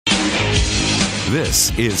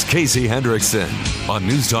This is Casey Hendrickson on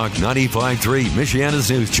News Talk 95.3,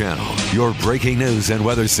 Michiana's news channel, your breaking news and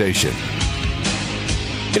weather station.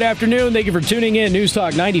 Good afternoon. Thank you for tuning in. News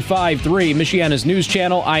Talk 95.3, Michiana's news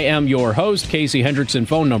channel. I am your host, Casey Hendrickson.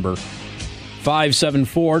 Phone number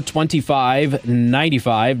 574-2595,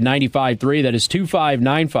 95.3. That is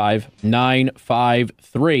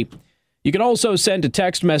 2595-953. You can also send a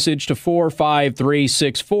text message to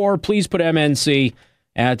 45364. Please put MNC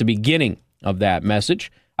at the beginning of that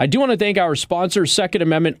message. I do want to thank our sponsor, Second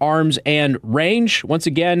Amendment Arms and Range. Once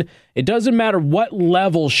again, it doesn't matter what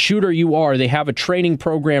level shooter you are, they have a training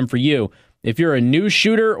program for you. If you're a new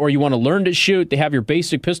shooter or you want to learn to shoot, they have your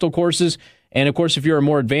basic pistol courses. And of course, if you're a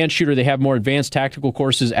more advanced shooter, they have more advanced tactical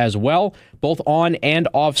courses as well, both on and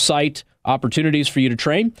off-site opportunities for you to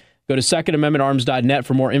train. Go to secondamendmentarms.net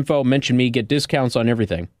for more info. Mention me, get discounts on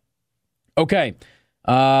everything. Okay.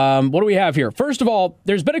 What do we have here? First of all,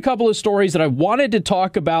 there's been a couple of stories that I wanted to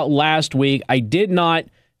talk about last week. I did not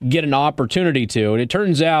get an opportunity to, and it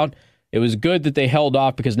turns out it was good that they held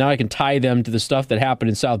off because now I can tie them to the stuff that happened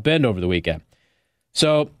in South Bend over the weekend.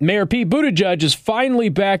 So Mayor Pete Buttigieg is finally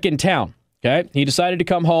back in town. Okay, he decided to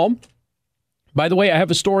come home. By the way, I have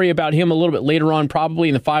a story about him a little bit later on, probably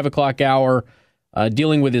in the 5 o'clock hour,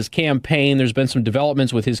 dealing with his campaign. There's been some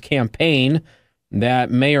developments with his campaign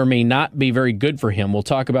that may or may not be very good for him. We'll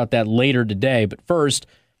talk about that later today. But first,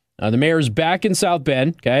 the mayor's back in South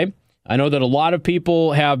Bend, okay? I know that a lot of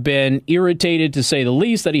people have been irritated, to say the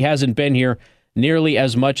least, that he hasn't been here nearly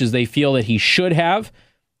as much as they feel that he should have.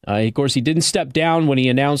 Of course, he didn't step down when he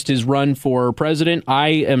announced his run for president. I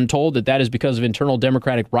am told that that is because of internal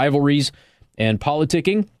Democratic rivalries and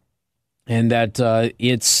politicking, and that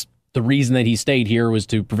it's the reason that he stayed here was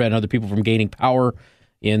to prevent other people from gaining power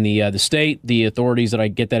in the state. The authorities that I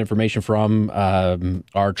get that information from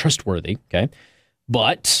are trustworthy, okay?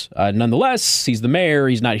 But nonetheless, he's the mayor.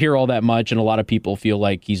 He's not here all that much, and a lot of people feel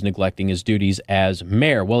like he's neglecting his duties as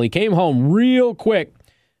mayor. Well, he came home real quick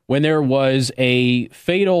when there was a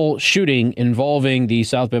fatal shooting involving the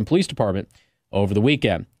South Bend Police Department over the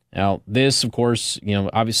weekend. Now, this, of course,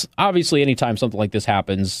 obviously anytime something like this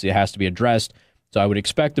happens, it has to be addressed. So I would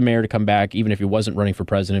expect the mayor to come back, even if he wasn't running for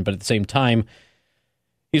president. But at the same time,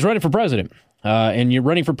 he's running for president, and you're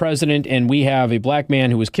running for president, and we have a black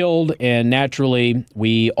man who was killed, and naturally,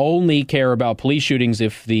 we only care about police shootings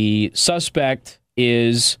if the suspect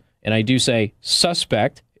is, and I do say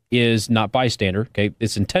suspect, is not bystander, okay?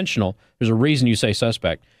 It's intentional. There's a reason you say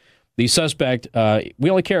suspect. The suspect, we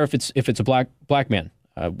only care if it's a black man.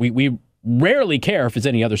 We rarely care if it's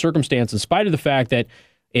any other circumstance, in spite of the fact that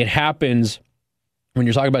it happens when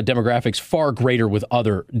you're talking about demographics far greater with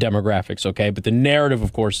other demographics, okay? But the narrative,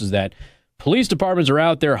 of course, is that police departments are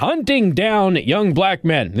out there hunting down young black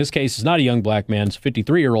men. In this case, it's not a young black man. It's a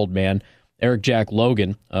 53-year-old man, Eric Jack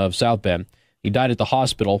Logan of South Bend. He died at the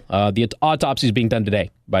hospital. The autopsy is being done today,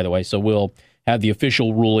 by the way, so we'll have the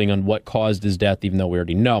official ruling on what caused his death, even though we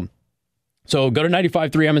already know. So go to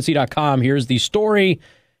 953mnc.com. Here's the story.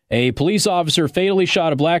 A police officer fatally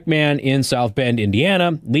shot a black man in South Bend,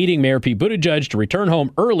 Indiana, leading Mayor Pete Buttigieg to return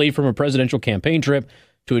home early from a presidential campaign trip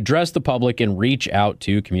to address the public and reach out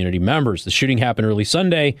to community members. The shooting happened early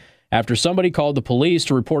Sunday after somebody called the police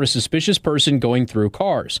to report a suspicious person going through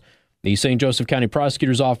cars. The St. Joseph County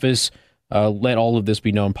Prosecutor's Office let all of this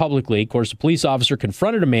be known publicly. Of course, the police officer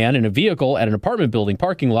confronted a man in a vehicle at an apartment building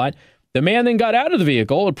parking lot. The man then got out of the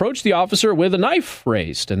vehicle, approached the officer with a knife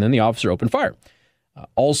raised, and then the officer opened fire.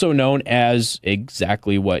 Also known as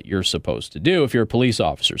exactly what you're supposed to do if you're a police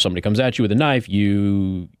officer. Somebody comes at you with a knife,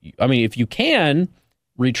 if you can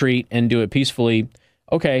retreat and do it peacefully,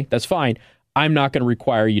 okay, that's fine. I'm not going to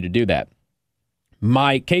require you to do that.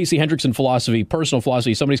 My Casey Hendrickson philosophy, personal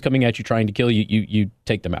philosophy, somebody's coming at you trying to kill you, you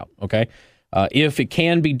take them out, okay? If it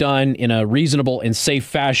can be done in a reasonable and safe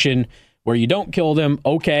fashion where you don't kill them,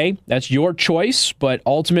 okay, that's your choice. But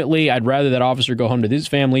ultimately, I'd rather that officer go home to his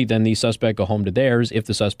family than the suspect go home to theirs if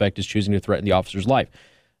the suspect is choosing to threaten the officer's life.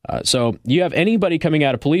 So you have anybody coming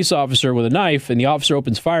at a police officer with a knife and the officer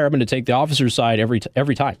opens fire, I'm going to take the officer's side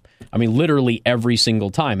every time. I mean, literally every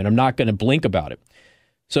single time, and I'm not going to blink about it.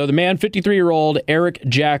 So the man, 53-year-old Eric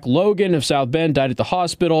Jack Logan of South Bend, died at the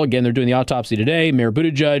hospital. Again, they're doing the autopsy today. Mayor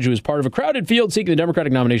Buttigieg, who is part of a crowded field seeking the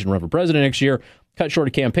Democratic nomination to run for president next year, cut short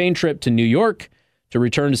a campaign trip to New York to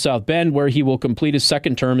return to South Bend, where he will complete his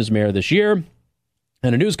second term as mayor this year.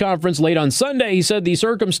 In a news conference late on Sunday, he said the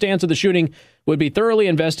circumstance of the shooting would be thoroughly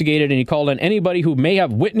investigated, and he called on anybody who may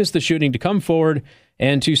have witnessed the shooting to come forward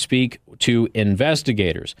and to speak to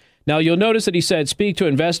investigators. Now, you'll notice that he said speak to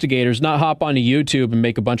investigators, not hop onto YouTube and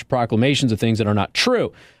make a bunch of proclamations of things that are not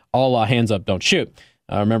true. A la hands up, don't shoot.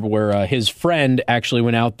 I remember where his friend actually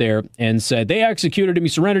went out there and said, they executed him, he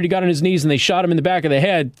surrendered, he got on his knees, and they shot him in the back of the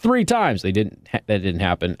head 3 times. That didn't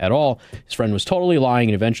happen at all. His friend was totally lying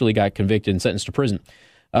and eventually got convicted and sentenced to prison.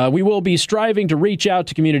 We will be striving to reach out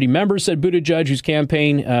to community members, said Buttigieg, whose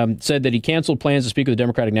campaign said that he canceled plans to speak with the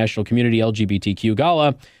Democratic National Community LGBTQ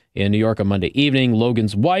Gala in New York on Monday evening.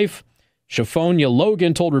 Logan's wife, Shaffonia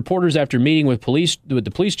Logan, told reporters after meeting with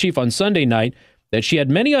the police chief on Sunday night that she had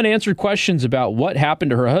many unanswered questions about what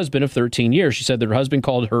happened to her husband of 13 years. She said that her husband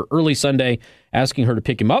called her early Sunday asking her to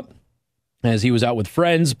pick him up as he was out with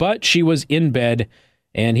friends, but she was in bed,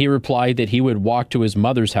 and he replied that he would walk to his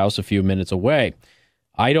mother's house a few minutes away.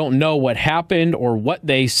 I don't know what happened or what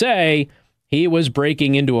they say. He was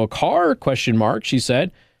breaking into a car, ? She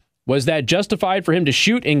said. Was that justified for him to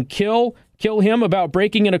shoot and kill him about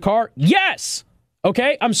breaking in a car? Yes.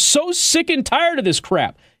 Okay. I'm so sick and tired of this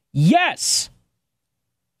crap. Yes.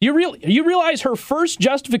 You realize her first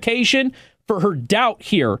justification for her doubt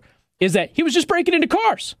here is that he was just breaking into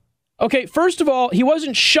cars. Okay, first of all, he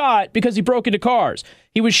wasn't shot because he broke into cars.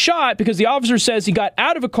 He was shot because the officer says he got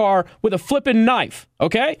out of a car with a flippin' knife,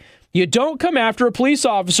 okay? You don't come after a police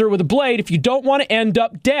officer with a blade if you don't want to end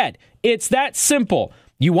up dead. It's that simple.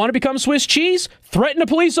 You want to become Swiss cheese? Threaten a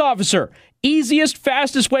police officer. Easiest,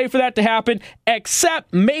 fastest way for that to happen,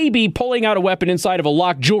 except maybe pulling out a weapon inside of a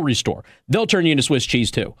locked jewelry store. They'll turn you into Swiss cheese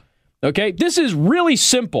too. Okay, this is really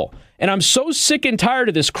simple, and I'm so sick and tired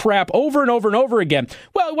of this crap over and over and over again.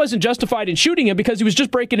 Well, it wasn't justified in shooting him because he was just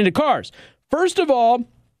breaking into cars. First of all,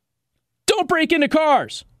 don't break into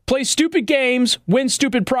cars. Play stupid games, win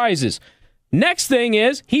stupid prizes. Next thing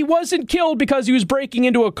is, he wasn't killed because he was breaking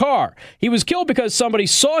into a car. He was killed because somebody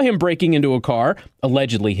saw him breaking into a car,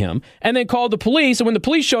 allegedly him, and then called the police, and when the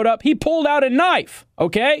police showed up, he pulled out a knife,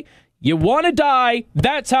 okay? You want to die,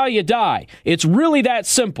 that's how you die. It's really that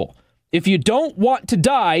simple. If you don't want to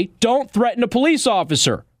die, don't threaten a police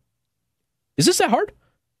officer. Is this that hard?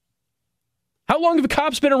 How long have the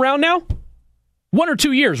cops been around now? 1 or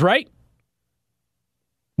 2 years, right?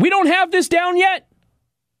 We don't have this down yet.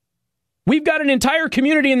 We've got an entire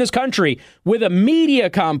community in this country with a media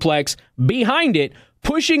complex behind it,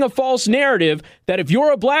 pushing a false narrative that if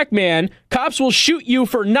you're a black man, cops will shoot you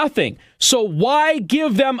for nothing. So why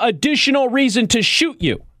give them additional reason to shoot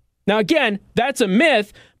you? Now, again, that's a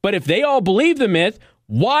myth. But if they all believe the myth,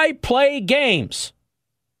 why play games?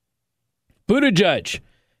 Buttigieg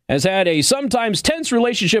has had a sometimes tense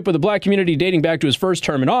relationship with the black community dating back to his first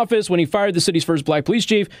term in office when he fired the city's first black police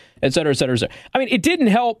chief, et cetera, et cetera, et cetera. I mean, it didn't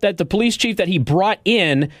help that the police chief that he brought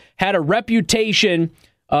in had a reputation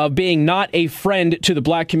of being not a friend to the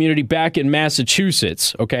black community back in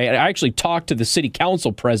Massachusetts. Okay, I actually talked to the city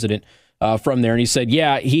council president from there, and he said,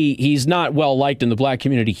 yeah, he's not well liked in the black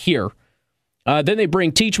community here. Then they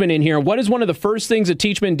bring Teachman in here. What is one of the first things that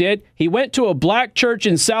Teachman did? He went to a black church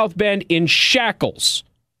in South Bend in shackles.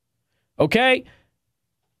 Okay?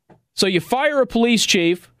 So you fire a police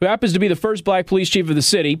chief who happens to be the first black police chief of the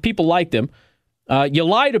city. People liked him. You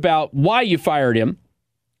lied about why you fired him.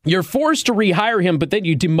 You're forced to rehire him, but then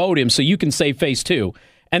you demote him so you can save face too.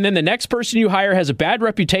 And then the next person you hire has a bad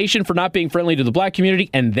reputation for not being friendly to the black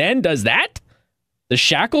community and then does that? The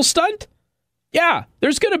shackle stunt? Yeah,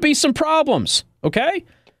 there's going to be some problems, okay?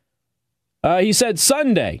 He said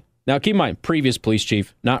Sunday. Now, keep in mind, previous police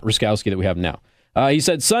chief, not Ruskowski that we have now. He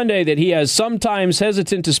said Sunday that he has sometimes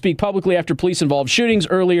hesitant to speak publicly after police-involved shootings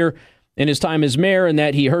earlier in his time as mayor, and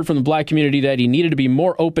that he heard from the black community that he needed to be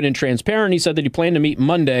more open and transparent. He said that he planned to meet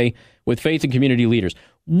Monday with faith and community leaders.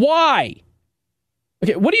 Why?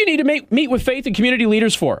 Okay, what do you need to meet with faith and community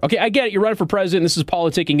leaders for? Okay, I get it. You're running for president. This is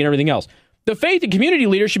politicking and everything else. The faith and community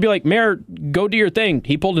leaders should be like, Mayor, go do your thing.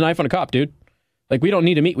 He pulled a knife on a cop, dude. Like, we don't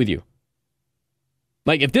need to meet with you.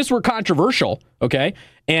 Like, if this were controversial, okay,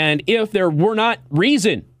 and if there were not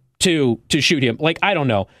reason to shoot him, like, I don't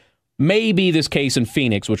know, maybe this case in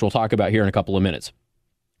Phoenix, which we'll talk about here in a couple of minutes,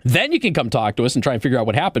 then you can come talk to us and try and figure out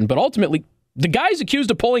what happened. But ultimately, the guy's accused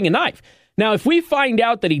of pulling a knife. Now, if we find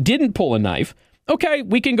out that he didn't pull a knife, okay,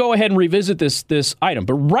 we can go ahead and revisit this item.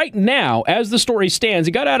 But right now, as the story stands,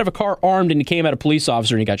 he got out of a car armed and he came at a police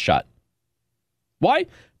officer and he got shot. Why?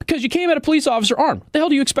 Because you came at a police officer armed. What the hell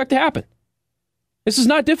do you expect to happen? This is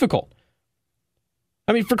not difficult.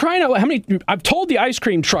 I mean, for crying out loud, I've told the ice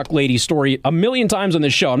cream truck lady story a million times on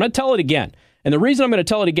this show. I'm going to tell it again. And the reason I'm going to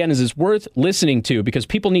tell it again is it's worth listening to because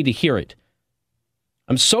people need to hear it.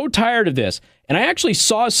 I'm so tired of this. And I actually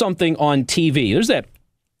saw something on TV. There's that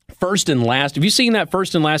First and Last. Have you seen that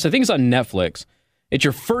First and Last? I think it's on Netflix. It's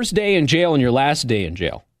your first day in jail and your last day in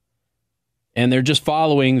jail. and they're just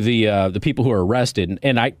following the people who are arrested.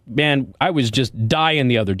 And I was just dying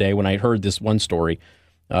the other day when I heard this one story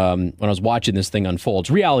when I was watching this thing unfold.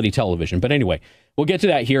 It's reality television. But anyway, we'll get to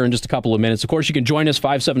that here in just a couple of minutes. Of course, you can join us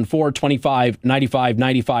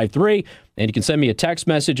 574-25-95-95-3, and you can send me a text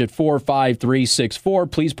message at 45364.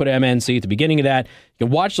 Please put MNC at the beginning of that. You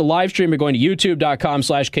can watch the live stream by going to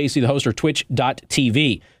youtube.com/KC the Host or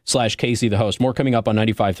twitch.tv/KC the Host. More coming up on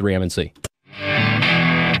 95.3 MNC.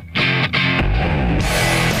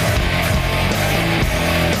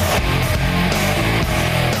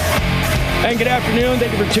 And good afternoon.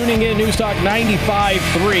 Thank you for tuning in. News Talk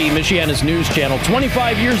 95.3, Michiana's news channel.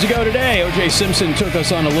 25 years ago today, O.J. Simpson took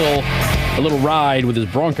us on a little ride with his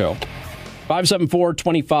Bronco.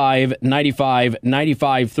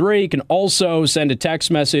 574-25-95-95-3. You can also send a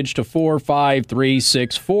text message to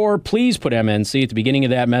 45364. Please put MNC at the beginning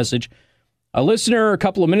of that message. A listener a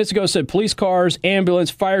couple of minutes ago said police cars, ambulance,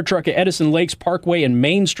 fire truck at Edison Lakes Parkway and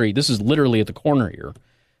Main Street. This is literally at the corner here.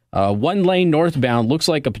 One lane northbound. Looks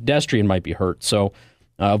like a pedestrian might be hurt. So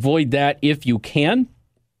avoid that if you can.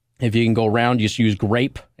 If you can go around, just use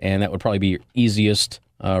Grape, and that would probably be your easiest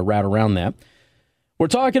route around that. We're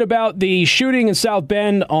talking about the shooting in South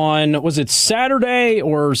Bend on, was it Saturday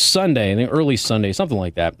or Sunday? I think early Sunday, something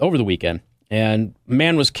like that, over the weekend. And a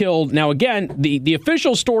man was killed. Now, again, the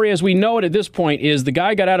official story as we know it at this point is the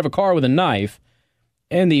guy got out of a car with a knife,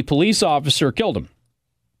 and the police officer killed him.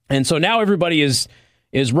 And so now everybody is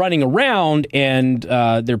running around, and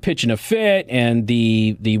they're pitching a fit, and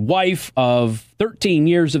the wife of 13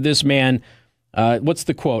 years of this man, what's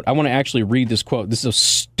the quote? I want to actually read this quote. This is so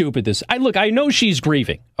stupid. I know she's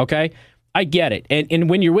grieving, okay? I get it. And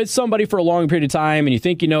when you're with somebody for a long period of time, and you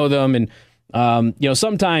think you know them, and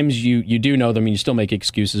sometimes you do know them, and you still make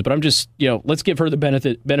excuses, but I'm just, let's give her the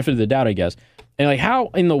benefit of the doubt, I guess. And like, how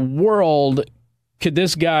in the world could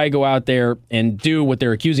this guy go out there and do what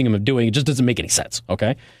they're accusing him of doing? It just doesn't make any sense,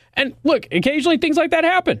 okay? And look, occasionally things like that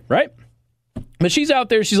happen, right? But she's out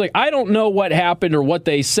there, she's like, I don't know what happened or what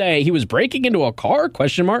they say. He was breaking into a car, ?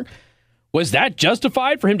 Was that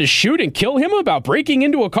justified for him to shoot and kill him about breaking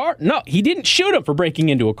into a car? No, he didn't shoot him for breaking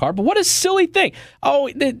into a car, but what a silly thing.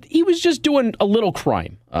 Oh, he was just doing a little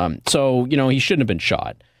crime. So, he shouldn't have been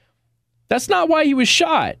shot. That's not why he was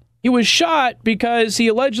shot. He was shot because he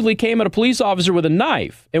allegedly came at a police officer with a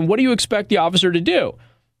knife. And what do you expect the officer to do?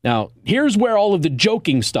 Now, here's where all of the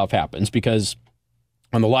joking stuff happens, because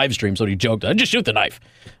on the live stream, somebody joked, I just shoot the knife,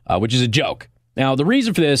 which is a joke. Now, the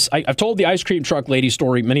reason for this, I've told the ice cream truck lady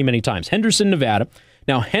story many, many times. Henderson, Nevada.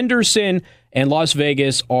 Now, Henderson and Las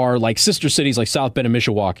Vegas are like sister cities like South Bend and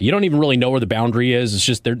Mishawaka. You don't even really know where the boundary is. It's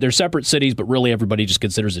just they're separate cities, but really everybody just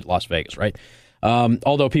considers it Las Vegas, right?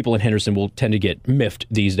 Although people in Henderson will tend to get miffed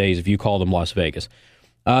these days if you call them Las Vegas.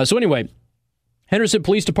 So anyway, Henderson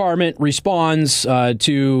Police Department responds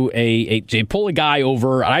to they pull a guy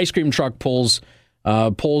over. An ice cream truck pulls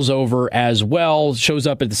over as well, shows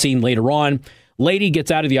up at the scene later on. Lady gets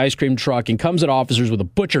out of the ice cream truck and comes at officers with a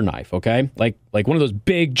butcher knife, okay? Like one of those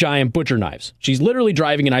big, giant butcher knives. She's literally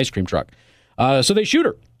driving an ice cream truck. So they shoot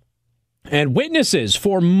her. And witnesses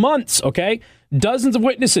for months, okay? Dozens of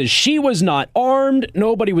witnesses. She was not armed.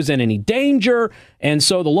 Nobody was in any danger. And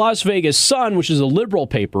so the Las Vegas Sun, which is a liberal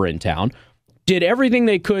paper in town, did everything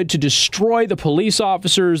they could to destroy the police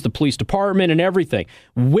officers, the police department, and everything.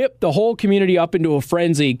 Whipped the whole community up into a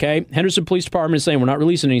frenzy, okay? Henderson Police Department is saying we're not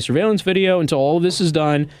releasing any surveillance video until all of this is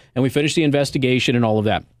done and we finish the investigation and all of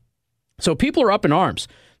that. So people are up in arms.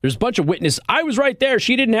 There's a bunch of witnesses. I was right there.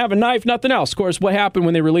 She didn't have a knife, nothing else. Of course, what happened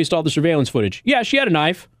when they released all the surveillance footage? Yeah, she had a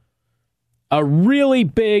knife. A really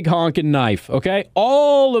big honking knife, okay?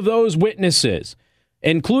 All of those witnesses,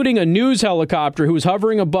 including a news helicopter who was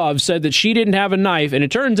hovering above, said that she didn't have a knife, and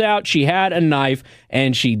it turns out she had a knife,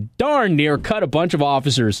 and she darn near cut a bunch of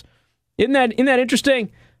officers. Isn't that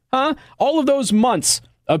interesting? Huh? All of those months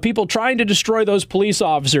of people trying to destroy those police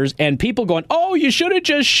officers, and people going, oh, you should have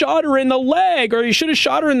just shot her in the leg, or you should have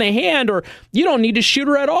shot her in the hand, or you don't need to shoot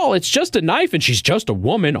her at all. It's just a knife, and she's just a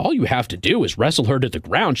woman. All you have to do is wrestle her to the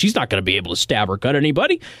ground. She's not going to be able to stab or cut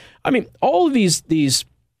anybody. I mean, all of these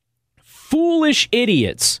foolish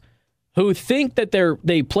idiots who think that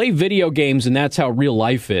they play video games and that's how real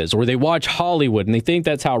life is, or they watch Hollywood and they think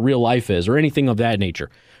that's how real life is, or anything of that nature.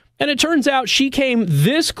 And it turns out she came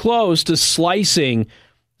this close to slicing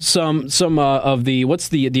some of the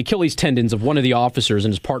Achilles tendons of one of the officers,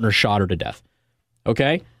 and his partner shot her to death.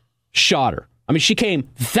 Okay? Shot her. I mean, she came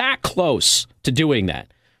that close to doing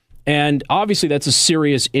that. And obviously that's a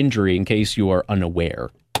serious injury, in case you are unaware.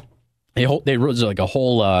 They wrote like a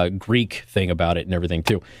whole Greek thing about it and everything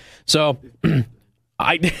too. So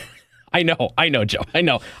I I know, Joe. I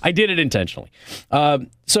know. I did it intentionally.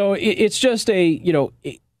 So it's just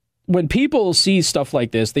when people see stuff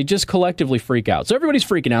like this, they just collectively freak out. So everybody's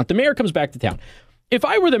freaking out. The mayor comes back to town. If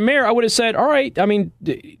I were the mayor, I would have said, all right, I mean,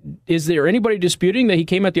 is there anybody disputing that he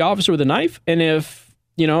came at the officer with a knife? And if,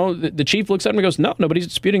 the chief looks at him and goes, no, nobody's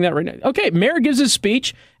disputing that right now. Okay, mayor gives his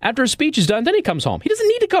speech. After his speech is done, then he comes home. He doesn't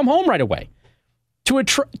need to come home right away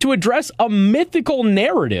to address a mythical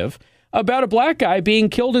narrative about a black guy being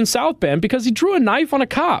killed in South Bend because he drew a knife on a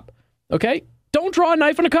cop. Okay? Don't draw a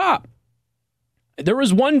knife on a cop. There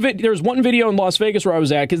was one video in Las Vegas where I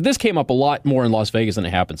was at, because this came up a lot more in Las Vegas than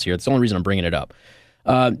it happens here. That's the only reason I'm bringing it up.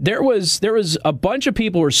 There was a bunch of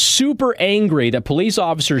people who were super angry that police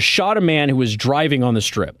officers shot a man who was driving on the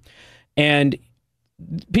strip. And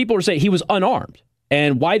people were saying he was unarmed.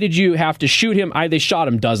 And why did you have to shoot him? They shot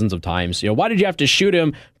him dozens of times. Why did you have to shoot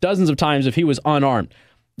him dozens of times if he was unarmed?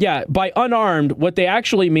 Yeah, by unarmed, what they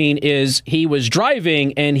actually mean is he was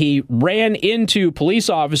driving and he ran into police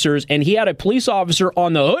officers and he had a police officer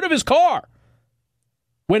on the hood of his car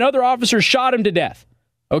when other officers shot him to death.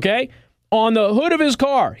 Okay? On the hood of his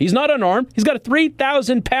car. He's not unarmed. He's got a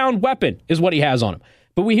 3,000-pound weapon is what he has on him.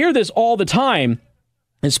 But we hear this all the time,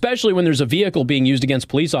 especially when there's a vehicle being used against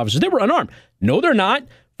police officers. They were unarmed. No, they're not.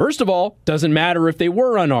 First of all, doesn't matter if they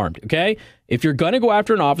were unarmed, okay? If you're going to go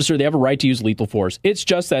after an officer, they have a right to use lethal force. It's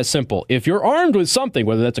just that simple. If you're armed with something,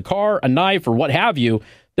 whether that's a car, a knife, or what have you,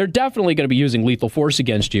 they're definitely going to be using lethal force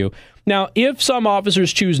against you. Now, if some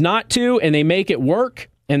officers choose not to and they make it work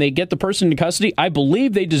and they get the person into custody, I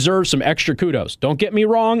believe they deserve some extra kudos. Don't get me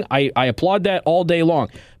wrong. I applaud that all day long.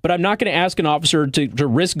 But I'm not going to ask an officer to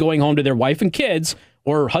risk going home to their wife and kids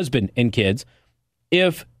or husband and kids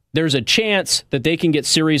if there's a chance that they can get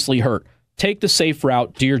seriously hurt. Take the safe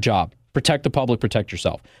route, do your job. Protect the public, protect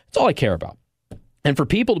yourself. That's all I care about. And for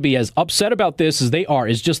people to be as upset about this as they are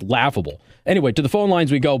is just laughable. Anyway, to the phone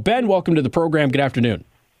lines we go. Ben, welcome to the program. Good afternoon.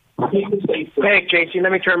 Hey, Casey,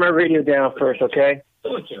 let me turn my radio down first, okay?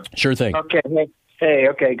 Sure thing. Okay. Hey,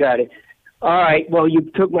 okay, got it. All right, well, you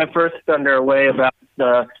took my first thunder away about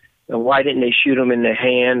why didn't they shoot him in the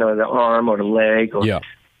hand or the arm or the leg? Or, yeah.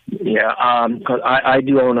 Yeah, because I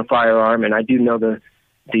do own a firearm, and I do know the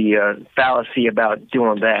fallacy about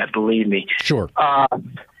doing that, believe me. Sure.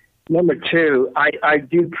 Number two, I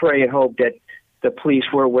do pray and hope that the police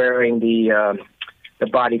were wearing the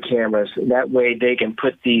body cameras. And that way they can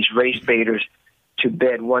put these race baiters to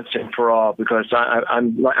bed once and for all, because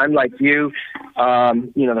I'm like you.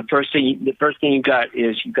 The first thing you got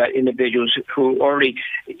is you got individuals who already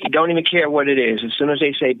don't even care what it is. As soon as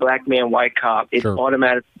they say black man, white cop, it's sure.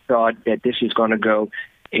 automatically thought that this is going to go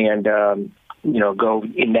and go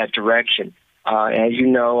in that direction. As you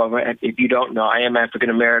know, if you don't know, I am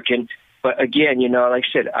African American. But again, like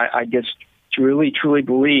I said, I just truly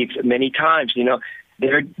believe many times,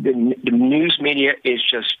 the news media is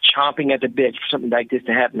just chomping at the bit for something like this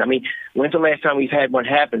to happen. I mean, when's the last time we've had one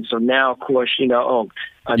happen? So now, of course, yeah,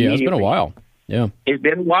 it's been a while. Yeah, it's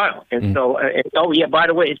been a while, and so by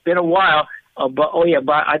the way, it's been a while. But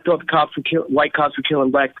I thought white cops were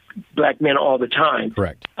killing black men all the time.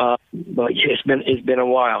 Correct. But it's been a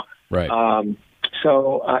while. Right.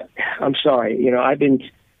 So I'm sorry. I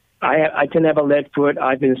tend to have a lead foot.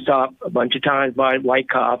 I've been stopped a bunch of times by white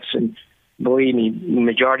cops, and believe me,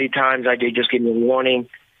 majority of times they just give me a warning.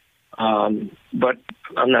 But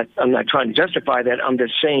I'm not trying to justify that. I'm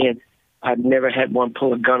just saying I've never had one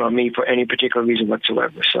pull a gun on me for any particular reason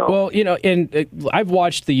whatsoever. So well, and I've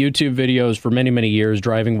watched the YouTube videos for many, many years,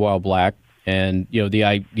 driving while black. And, the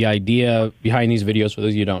idea behind these videos, for those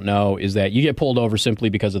of you who don't know, is that you get pulled over simply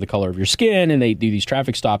because of the color of your skin, and they do these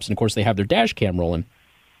traffic stops, and, of course, they have their dash cam rolling.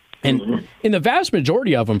 And in the vast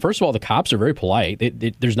majority of them, first of all, the cops are very polite.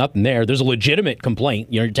 There's nothing there. There's a legitimate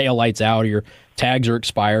complaint. Your tail light's out or your tags are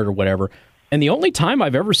expired or whatever. And the only time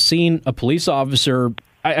I've ever seen a police officer,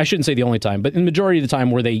 I shouldn't say the only time, but in the majority of the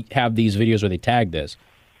time where they have these videos where they tag this,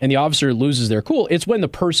 and the officer loses their cool, it's when the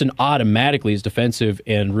person automatically is defensive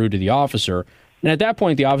and rude to the officer. And at that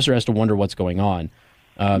point, the officer has to wonder what's going on.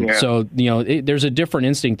 So, there's a different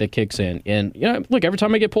instinct that kicks in. And, look, every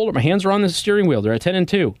time I get pulled up, my hands are on the steering wheel. They're at 10 and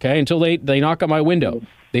 2, okay, until they knock on my window.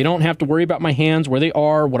 They don't have to worry about my hands, where they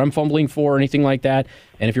are, what I'm fumbling for, or anything like that.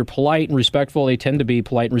 And if you're polite and respectful, they tend to be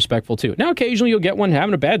polite and respectful, too. Now, occasionally you'll get one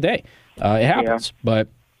having a bad day. It happens. Yeah. But,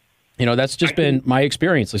 that's just been my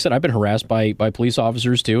experience. Like I said, I've been harassed by police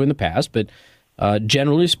officers, too, in the past. But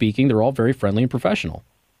generally speaking, they're all very friendly and professional.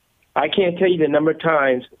 I can't tell you the number of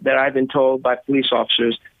times that I've been told by police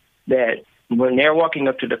officers that when they're walking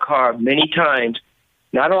up to the car, many times,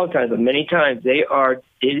 not all the times, but many times, they are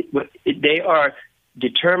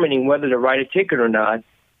determining whether to write a ticket or not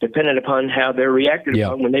depending upon how they're reacted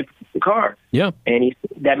upon when they put the car. Yeah. And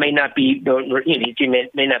that may not be, he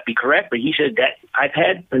may not be correct, but he said that I've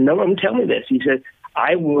had a number of them tell me this. He said,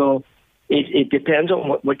 I will, it depends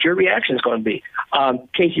on what your reaction is going to be.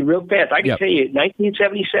 Casey, real fast, I can tell you,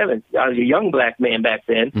 1977, I was a young black man back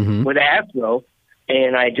then with an afro,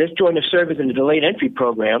 and I just joined the service in the delayed entry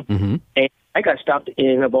program, and I got stopped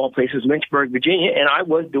in, of all places, Lynchburg, Virginia, and I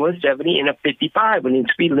was doing 70 in a 55 when the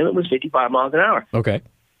speed limit was 55 miles an hour. Okay.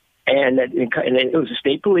 And it was the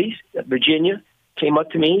state police, Virginia, came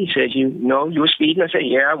up to me. He says, you were speeding? I said,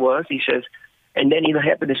 yeah, I was. He says, and then he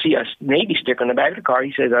happened to see a Navy sticker on the back of the car.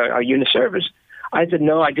 He says, are you in the service? I said,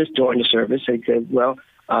 no, I just joined the service. He said, well,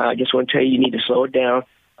 I just want to tell you, you need to slow it down.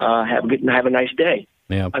 Have a nice day.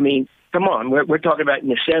 Yeah. I mean, come on, we're talking about in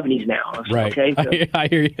the 70s now. Right. Okay? So, I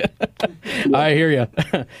hear you. I hear you.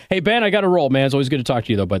 Hey, Ben, I got to roll, man. It's always good to talk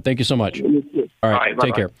to you, though, bud. Thank you so much. All right,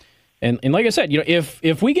 take care. And like I said,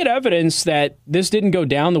 if we get evidence that this didn't go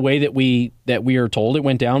down the way that we are told it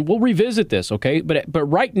went down, we'll revisit this, okay?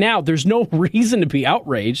 But right now, there's no reason to be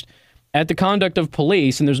outraged at the conduct of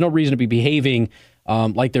police, and there's no reason to be behaving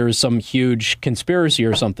like there is some huge conspiracy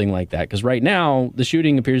or something like that. Because right now, the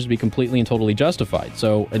shooting appears to be completely and totally justified.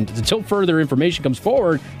 So until further information comes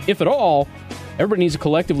forward, if at all, everybody needs to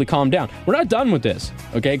collectively calm down. We're not done with this,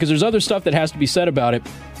 okay? Because there's other stuff that has to be said about it.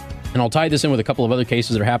 And I'll tie this in with a couple of other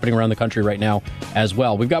cases that are happening around the country right now as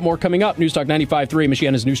well. We've got more coming up. News Talk 95.3,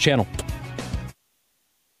 Michiana's news channel.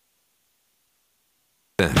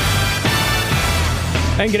 And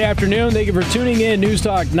good afternoon. Thank you for tuning in. News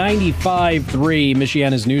Talk 95.3,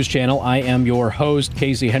 Michiana's news channel. I am your host,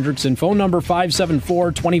 Casey Hendrickson. Phone number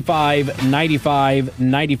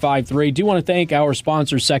 574-25-95-95.3. Do want to thank our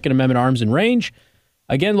sponsor, Second Amendment Arms and Range.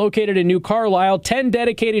 Again, located in New Carlisle, 10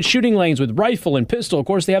 dedicated shooting lanes with rifle and pistol. Of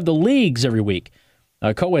course, they have the leagues every week.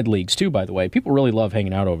 Co-ed leagues, too, by the way. People really love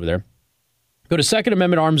hanging out over there. Go to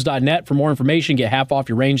secondamendmentarms.net for more information. Get half off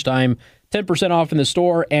your range time, 10% off in the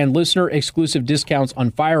store, and listener-exclusive discounts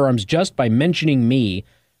on firearms just by mentioning me.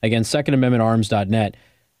 Again, secondamendmentarms.net.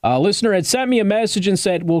 A listener had sent me a message and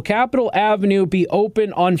said, will Capitol Avenue be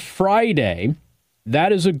open on Friday?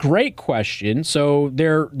 That is a great question. So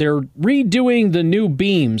they're redoing the new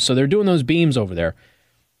beams. So they're doing those beams over there.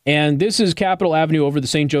 And this is Capitol Avenue over the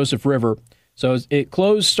St. Joseph River. So it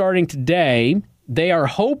closed starting today. They are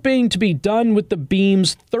hoping to be done with the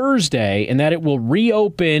beams Thursday and that it will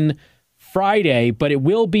reopen Friday, but it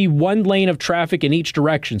will be one lane of traffic in each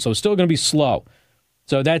direction. So it's still going to be slow.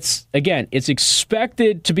 So that's, again, it's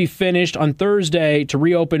expected to be finished on Thursday to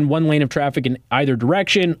reopen one lane of traffic in either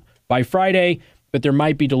direction by Friday. But there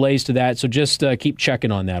might be delays to that, so just keep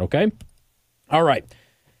checking on that, okay? All right.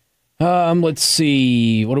 Let's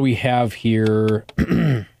see. What do we have here?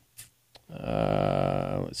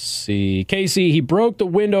 Let's see. Casey, he broke the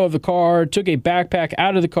window of the car, took a backpack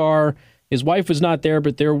out of the car. His wife was not there,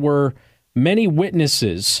 but there were many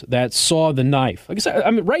witnesses that saw the knife. Like I said,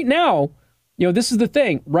 I mean, right now, this is the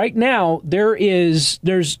thing. Right now, there's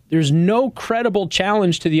no credible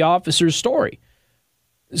challenge to the officer's story.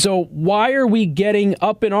 So why are we getting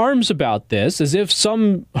up in arms about this as if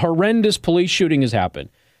some horrendous police shooting has happened?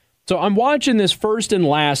 So I'm watching this First and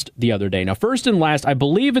Last the other day. Now, First and Last, I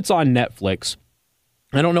believe it's on Netflix.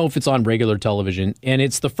 I don't know if it's on regular television. And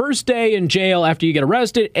it's the first day in jail after you get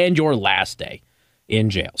arrested and your last day in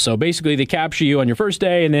jail. So basically, they capture you on your first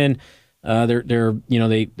day, and then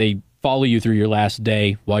they follow you through your last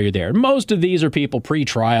day while you're there. Most of these are people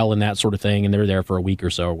pre-trial and that sort of thing, and they're there for a week or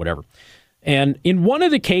so or whatever. And in one of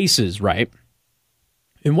the cases, right,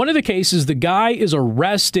 the guy is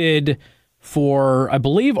arrested for, I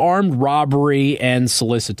believe, armed robbery and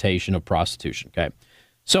solicitation of prostitution, okay?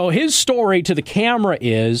 So his story to the camera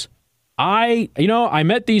is, I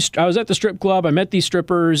was at the strip club, I met these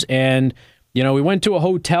strippers, and, we went to a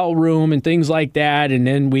hotel room and things like that, and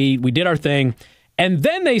then we did our thing. And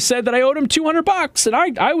then they said that I owed him $200,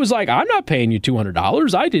 and I was like, I'm not paying you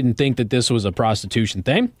 $200. I didn't think that this was a prostitution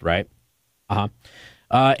thing, right?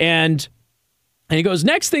 And he goes,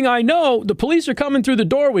 next thing I know, the police are coming through the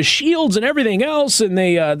door with shields and everything else, and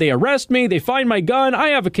they arrest me, they find my gun, I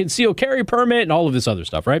have a concealed carry permit, and all of this other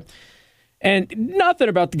stuff, right? And nothing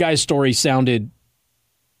about the guy's story sounded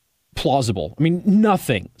plausible. I mean,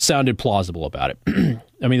 nothing sounded plausible about it.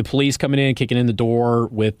 I mean, the police coming in, kicking in the door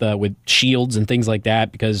with shields and things like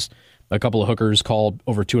that because a couple of hookers called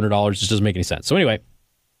over $200 just doesn't make any sense. So anyway,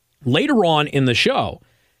 later on in the show,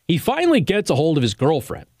 he finally gets a hold of his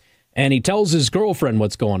girlfriend, and he tells his girlfriend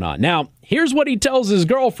what's going on. Now, here's what he tells his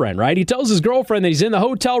girlfriend, right? He tells his girlfriend that he's in the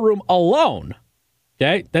hotel room alone,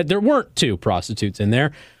 okay? That there weren't two prostitutes in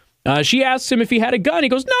there. She asks him if he had a gun. He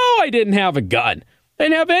goes, no, I didn't have a gun. They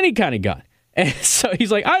didn't have any kind of gun. And so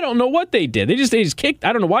he's like, I don't know what they did. They just kicked.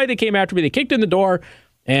 I don't know why they came after me. They kicked in the door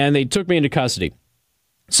and they took me into custody.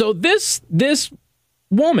 So this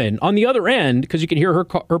woman on the other end, because you can hear her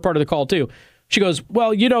part of the call too. She goes,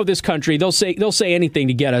 well, you know, this country, they'll say anything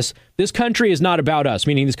to get us. This country is not about us,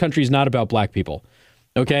 meaning this country is not about black people.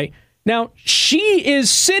 Okay. Now she is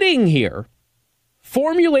sitting here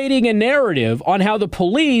formulating a narrative on how the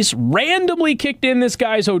police randomly kicked in this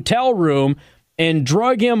guy's hotel room and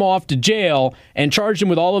drug him off to jail and charged him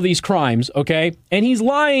with all of these crimes, okay? And he's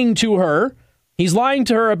lying to her. He's lying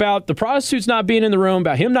to her about the prostitutes not being in the room,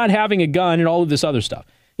 about him not having a gun, and all of this other stuff.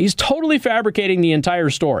 He's totally fabricating the entire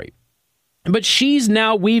story. But she's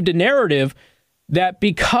now weaved a narrative that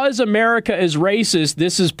because America is racist,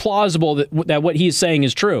 this is plausible that what he's saying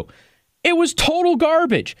is true. It was total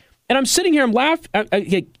garbage. And I'm sitting here, I'm laughing.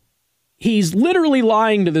 He's literally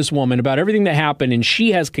lying to this woman about everything that happened, and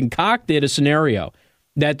she has concocted a scenario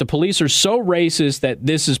that the police are so racist that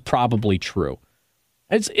this is probably true.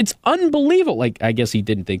 It's unbelievable. Like, I guess he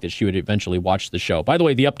didn't think that she would eventually watch the show. By the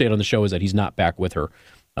way, the update on the show is that he's not back with her.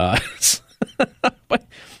 But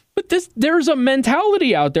there's a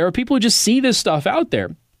mentality out there of people who just see this stuff out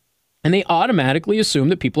there, and they automatically assume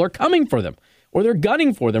that people are coming for them, or they're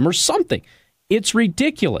gunning for them, or something. It's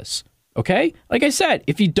ridiculous. Okay? Like I said,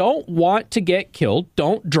 if you don't want to get killed,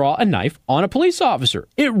 don't draw a knife on a police officer.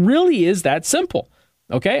 It really is that simple.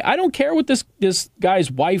 Okay? I don't care what this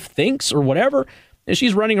guy's wife thinks or whatever. And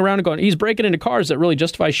she's running around and going, he's breaking into cars that really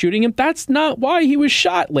justify shooting him. That's not why he was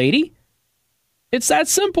shot, lady. It's that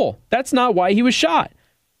simple. That's not why he was shot.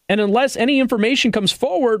 And unless any information comes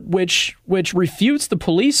forward which refutes the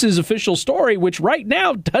police's official story, which right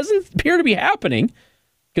now doesn't appear to be happening,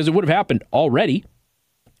 because it would have happened already,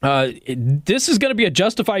 this is going to be a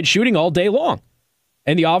justified shooting all day long.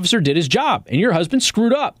 And the officer did his job. And your husband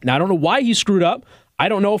screwed up. Now, I don't know why he screwed up. I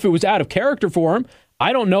don't know if it was out of character for him.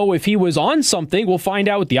 I don't know if he was on something. We'll find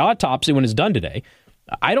out with the autopsy when it's done today.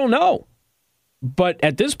 I don't know. But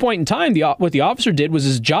at this point in time, what the officer did was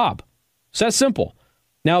his job. It's that simple.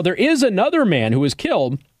 Now, there is another man who was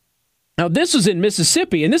killed. Now, this is in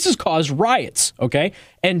Mississippi, and this has caused riots, okay?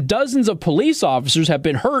 And dozens of police officers have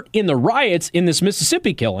been hurt in the riots in this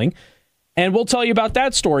Mississippi killing. And we'll tell you about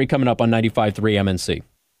that story coming up on 95.3 MNC.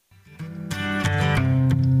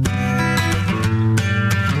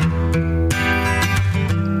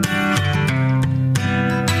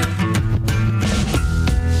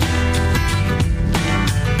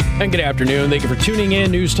 And good afternoon. Thank you for tuning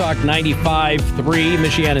in. News Talk 95.3,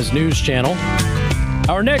 Michiana's news channel.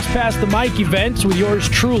 Our next Pass the Mic event with yours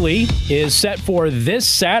truly is set for this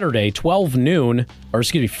Saturday, 12 noon, or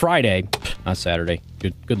excuse me, Friday, not Saturday.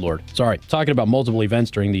 Good Lord. Sorry. Talking about multiple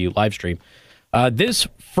events during the live stream. This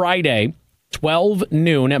Friday, 12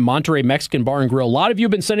 noon at Monterey Mexican Bar and Grill. A lot of you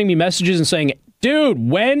have been sending me messages and saying, dude,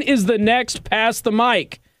 when is the next Pass the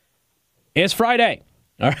Mic? It's Friday.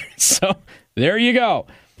 All right. So there you go.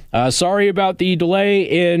 Sorry about the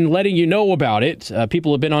delay in letting you know about it.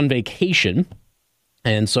 People have been on vacation.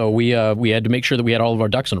 And so we had to make sure that we had all of our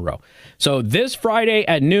ducks in a row. So this Friday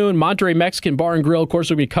at noon, Monterey Mexican Bar and Grill. Of course,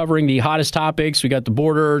 we'll be covering the hottest topics. We got the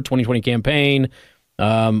border, 2020 campaign,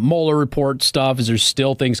 Mueller report stuff, as there's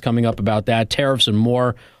still things coming up about that, tariffs and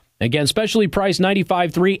more. Again, specially priced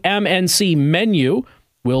 95.3 MNC menu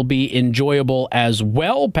will be enjoyable as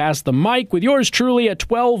well. Pass the mic with yours truly at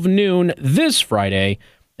 12 noon this Friday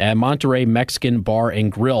at Monterey Mexican Bar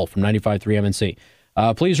and Grill from 95.3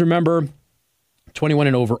 MNC. Please remember, 21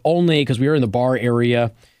 and over only, because we are in the bar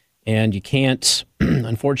area, and you can't,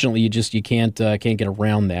 unfortunately, you can't get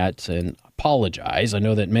around that. And apologize. I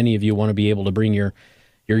know that many of you want to be able to bring your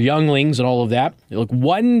younglings and all of that. Look,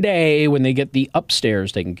 one day when they get the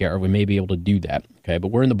upstairs taken care of, we may be able to do that. Okay, but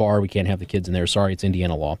we're in the bar. We can't have the kids in there. Sorry, it's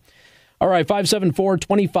Indiana law. All right,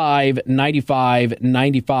 574-2595,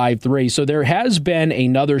 95.3. So there has been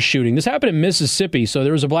another shooting. This happened in Mississippi. So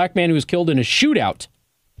there was a black man who was killed in a shootout.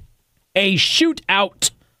 A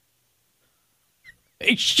shootout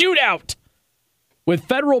with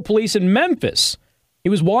federal police in Memphis. He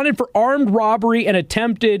was wanted for armed robbery and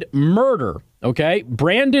attempted murder. Okay.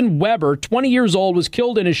 Brandon Weber, 20 years old, was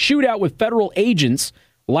killed in a shootout with federal agents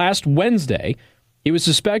last Wednesday. He was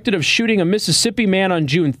suspected of shooting a Mississippi man on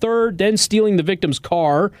June 3rd, then stealing the victim's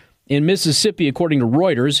car in Mississippi, according to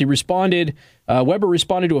Reuters. Weber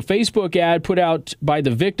responded to a Facebook ad put out by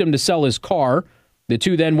the victim to sell his car. The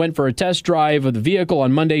two then went for a test drive of the vehicle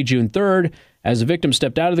on Monday, June 3rd. As the victim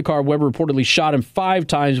stepped out of the car, Weber reportedly shot him 5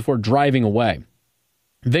 times before driving away.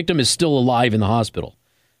 The victim is still alive in the hospital.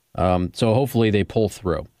 So hopefully they pull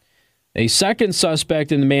through. A second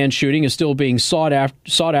suspect in the man shooting is still being sought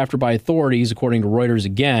after by authorities, according to Reuters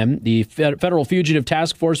again. The Federal Fugitive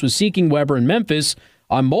Task Force was seeking Weber in Memphis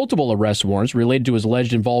on multiple arrest warrants related to his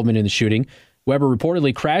alleged involvement in the shooting. Weber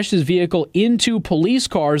reportedly crashed his vehicle into police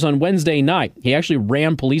cars on Wednesday night. He actually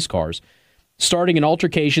rammed police cars, starting an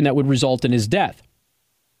altercation that would result in his death.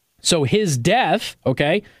 So his death,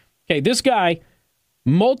 okay, this guy,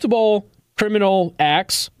 multiple criminal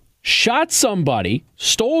acts, shot somebody,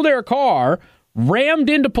 stole their car,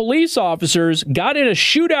 rammed into police officers, got in a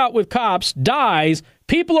shootout with cops, dies.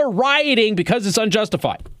 People are rioting because it's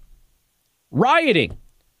unjustified. Rioting.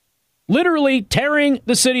 Literally tearing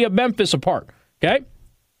the city of Memphis apart. Okay?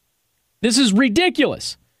 This is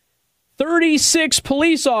ridiculous. 36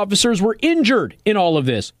 police officers were injured in all of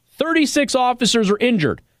this. 36 officers were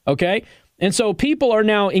injured. Okay? And so people are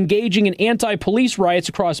now engaging in anti-police riots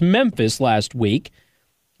across Memphis last week.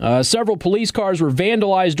 Several police cars were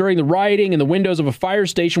vandalized during the rioting, and the windows of a fire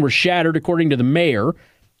station were shattered, according to the mayor.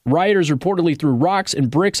 Rioters reportedly threw rocks and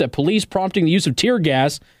bricks at police, prompting the use of tear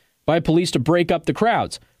gas by police to break up the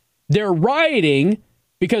crowds. They're rioting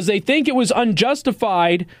because they think it was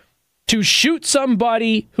unjustified to shoot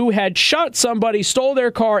somebody who had shot somebody, stole their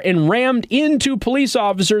car, and rammed into police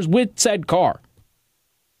officers with said car.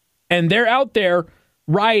 And they're out there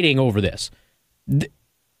rioting over this.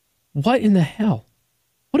 What in the hell?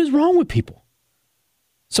 What is wrong with people?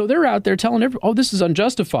 So they're out there telling everyone, oh, this is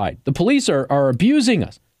unjustified. The police are abusing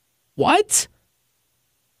us. What?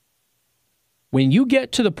 When you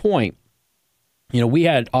get to the point, we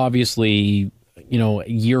had obviously, a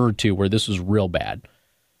year or two where this was real bad,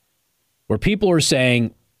 where people are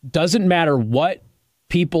saying, doesn't matter what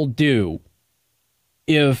people do,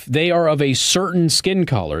 if they are of a certain skin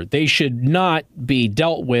color, they should not be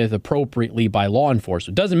dealt with appropriately by law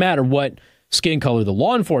enforcement. Doesn't matter what skin color the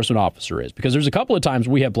law enforcement officer is, because there's a couple of times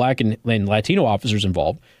we had black and Latino officers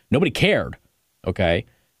involved. Nobody cared. Okay.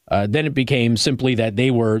 Then it became simply that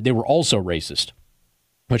they were also racist,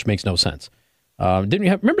 which makes no sense.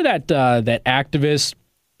 Remember that activist?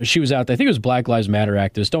 She was out there. I think it was Black Lives Matter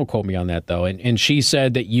activist. Don't quote me on that though. And she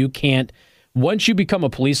said that you can't, once you become a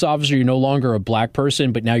police officer, you're no longer a black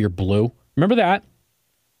person, but now you're blue. Remember that?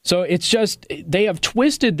 So it's just, they have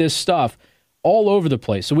twisted this stuff all over the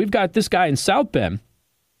place. So we've got this guy in South Bend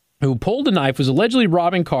who pulled a knife, was allegedly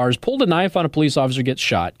robbing cars, pulled a knife on a police officer, gets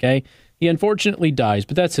shot, okay? He unfortunately dies,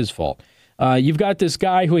 but that's his fault. You've got this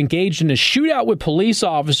guy who engaged in a shootout with police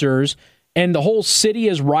officers, and the whole city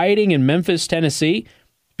is rioting in Memphis, Tennessee,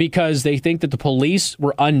 because they think that the police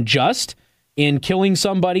were unjust in killing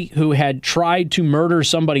somebody who had tried to murder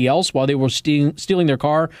somebody else while they were stealing their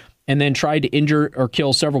car, and then tried to injure or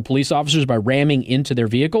kill several police officers by ramming into their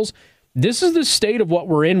vehicles. This is the state of what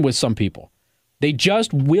we're in with some people. They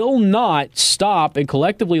just will not stop and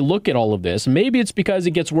collectively look at all of this. Maybe it's because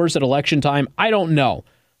it gets worse at election time. I don't know.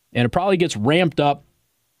 And it probably gets ramped up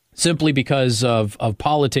simply because of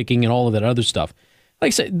politicking and all of that other stuff. Like I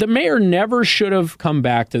said, the mayor never should have come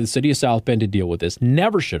back to the city of South Bend to deal with this.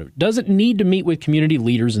 Never should have. Doesn't need to meet with community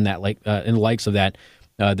leaders and and the likes of that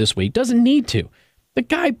this week. Doesn't need to. The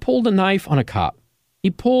guy pulled a knife on a cop. He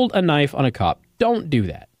pulled a knife on a cop. Don't do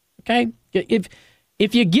that. Okay?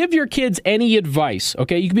 If you give your kids any advice,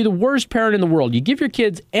 okay, you can be the worst parent in the world. You give your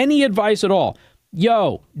kids any advice at all.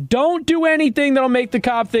 Don't do anything that'll make the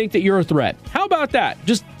cop think that you're a threat. How about that?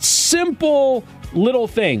 Just simple little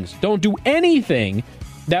things. Don't do anything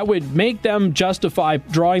that would make them justify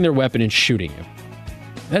drawing their weapon and shooting you.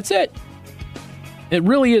 That's it. It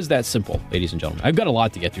really is that simple, ladies and gentlemen. I've got a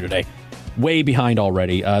lot to get through today. Way behind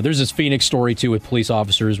already. There's this Phoenix story, too, with police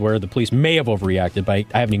officers where the police may have overreacted, but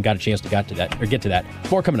I haven't even got a chance to get to that.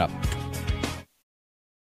 More coming up.